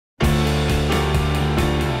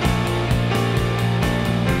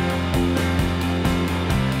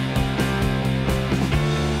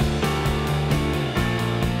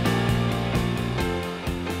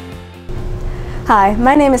Hi,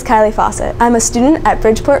 my name is Kylie Fawcett. I'm a student at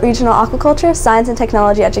Bridgeport Regional Aquaculture Science and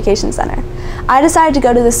Technology Education Center. I decided to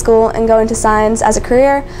go to this school and go into science as a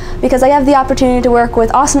career because I have the opportunity to work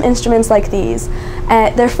with awesome instruments like these.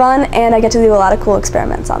 They're fun and I get to do a lot of cool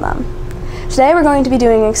experiments on them. Today we're going to be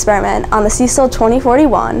doing an experiment on the CECIL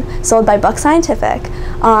 2041 sold by Buck Scientific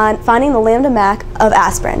on finding the Lambda MAC of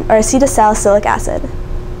aspirin, or acetylsalicylic acid.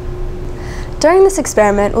 During this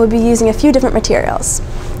experiment we'll be using a few different materials.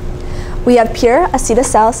 We have pure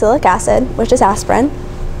acetylsalicylic acid, which is aspirin,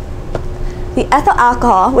 the ethyl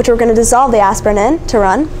alcohol, which we're going to dissolve the aspirin in to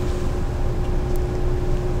run,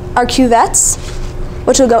 our cuvettes,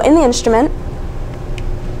 which will go in the instrument,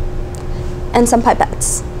 and some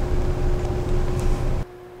pipettes.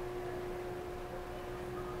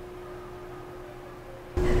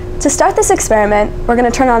 To start this experiment, we're going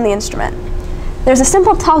to turn on the instrument. There's a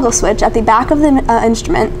simple toggle switch at the back of the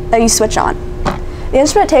instrument that you switch on. The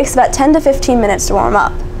instrument takes about 10 to 15 minutes to warm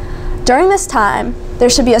up. During this time, there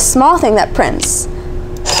should be a small thing that prints.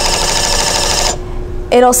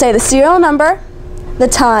 It'll say the serial number, the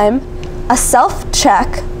time, a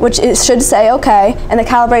self-check, which should say OK, and the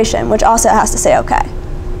calibration, which also has to say OK.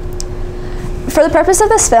 For the purpose of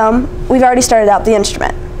this film, we've already started out the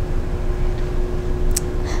instrument.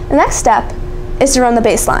 The next step is to run the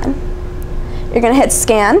baseline. You're going to hit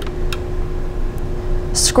scan,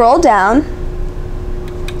 scroll down,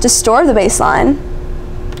 to store the baseline,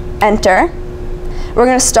 enter. We're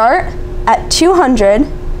going to start at 200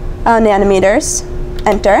 nanometers,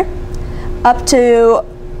 enter, up to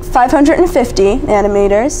 550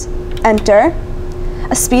 nanometers, enter,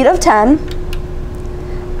 a speed of 10,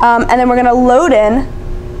 and then we're going to load in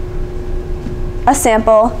a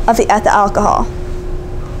sample of the ethyl alcohol.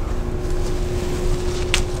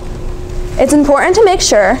 It's important to make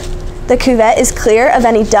sure the cuvette is clear of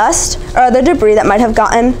any dust or other debris that might have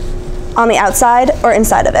gotten on the outside or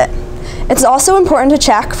inside of it. It's also important to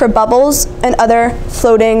check for bubbles and other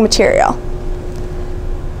floating material.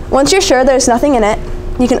 Once you're sure there's nothing in it,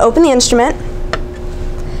 you can open the instrument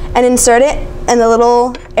and insert it in the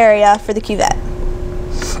little area for the cuvette.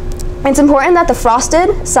 It's important that the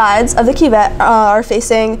frosted sides of the cuvette are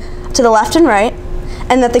facing to the left and right,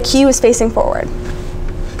 and that the cue is facing forward.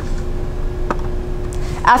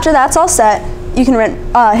 After that's all set, you can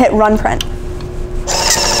hit run print.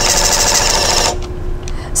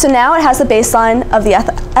 So now it has the baseline of the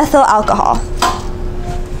ethyl alcohol.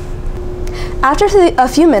 After a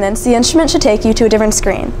few minutes, the instrument should take you to a different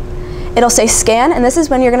screen. It'll say scan, and this is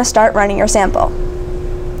when you're going to start running your sample.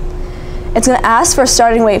 It's going to ask for a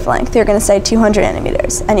starting wavelength. You're going to say 200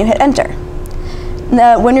 nanometers, and you hit enter.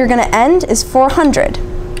 Now, when you're going to end is 400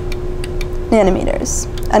 nanometers,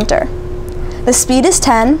 enter. The speed is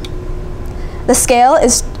 10, the scale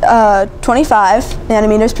is 25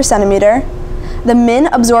 nanometers per centimeter, the min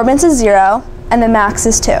absorbance is 0, and the max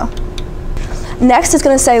is 2. Next it's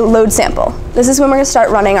going to say load sample. This is when we're going to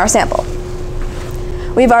start running our sample.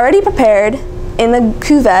 We've already prepared in the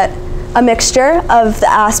cuvette a mixture of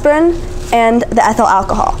the aspirin and the ethyl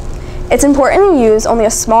alcohol. It's important to use only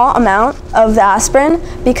a small amount of the aspirin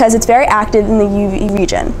because it's very active in the UV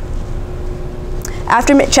region.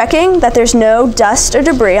 After checking that there's no dust or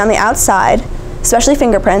debris on the outside, especially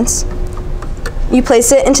fingerprints, you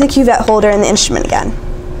place it into the cuvette holder in the instrument again,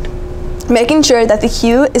 making sure that the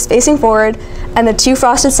cue is facing forward and the two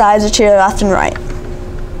frosted sides are to your left and right.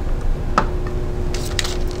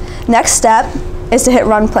 Next step is to hit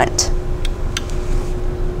run print.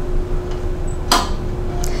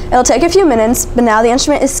 It'll take a few minutes, but now the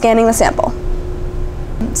instrument is scanning the sample.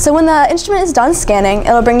 So when the instrument is done scanning,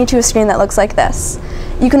 it'll bring you to a screen that looks like this.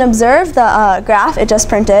 You can observe the graph it just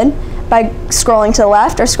printed by scrolling to the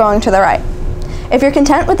left or scrolling to the right. If you're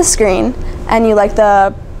content with the screen and you like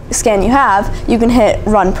the scan you have, you can hit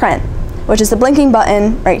run print, which is the blinking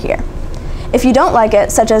button right here. If you don't like it,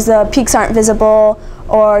 such as the peaks aren't visible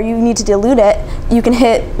or you need to dilute it, you can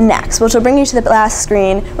hit next, which will bring you to the last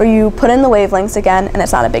screen where you put in the wavelengths again, and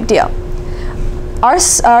it's not a big deal. Our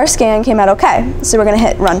scan came out okay, so we're going to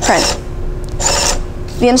hit run print.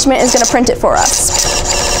 The instrument is going to print it for us.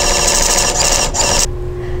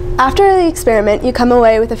 After the experiment, you come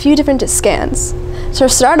away with a few different scans. So to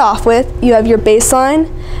start off with, you have your baseline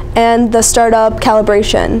and the startup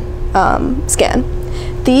calibration scan.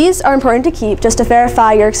 These are important to keep just to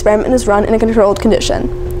verify your experiment is run in a controlled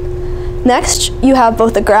condition. Next, you have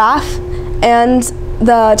both the graph and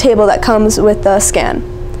the table that comes with the scan.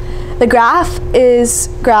 The graph is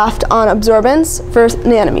graphed on absorbance per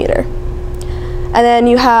nanometer. And then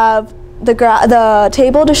you have the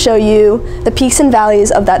table to show you the peaks and valleys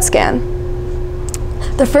of that scan.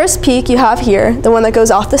 The first peak you have here, the one that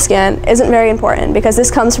goes off the scan, isn't very important because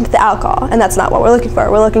this comes from the alcohol, and that's not what we're looking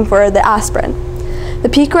for. We're looking for the aspirin. The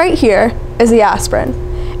peak right here is the aspirin.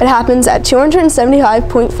 It happens at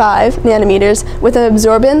 275.5 nanometers with an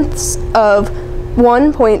absorbance of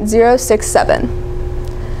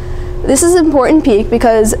 1.067. This is an important peak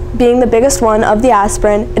because being the biggest one of the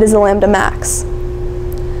aspirin, it is the lambda max.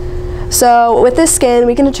 So with this scan,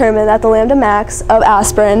 we can determine that the lambda max of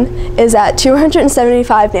aspirin is at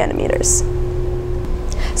 275 nanometers.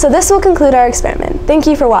 So this will conclude our experiment. Thank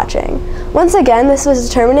you for watching. Once again, this was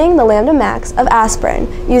determining the lambda max of aspirin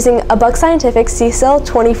using a Buck Scientific CECIL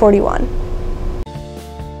 2041.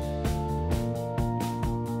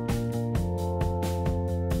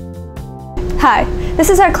 Hi, this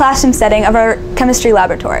is our classroom setting of our chemistry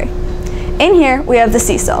laboratory. In here, we have the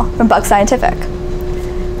CECIL from Buck Scientific.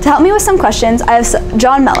 To help me with some questions, I have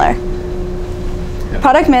John Meller,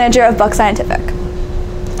 product manager of Buck Scientific.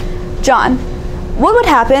 John, what would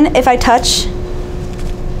happen if I touch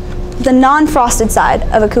the non-frosted side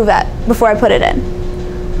of a cuvette before I put it in?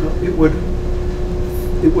 It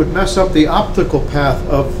would mess up the optical path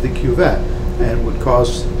of the cuvette and would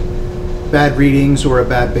cause bad readings or a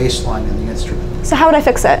bad baseline in the instrument. So how would I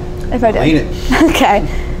fix it if I did? Clean it. Okay.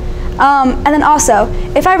 And then also,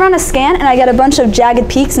 if I run a scan and I get a bunch of jagged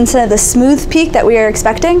peaks instead of the smooth peak that we are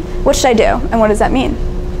expecting, what should I do, and what does that mean?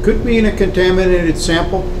 Could mean a contaminated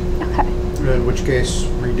sample, Okay. in which case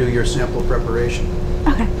redo your sample preparation.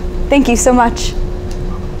 Okay. Thank you so much.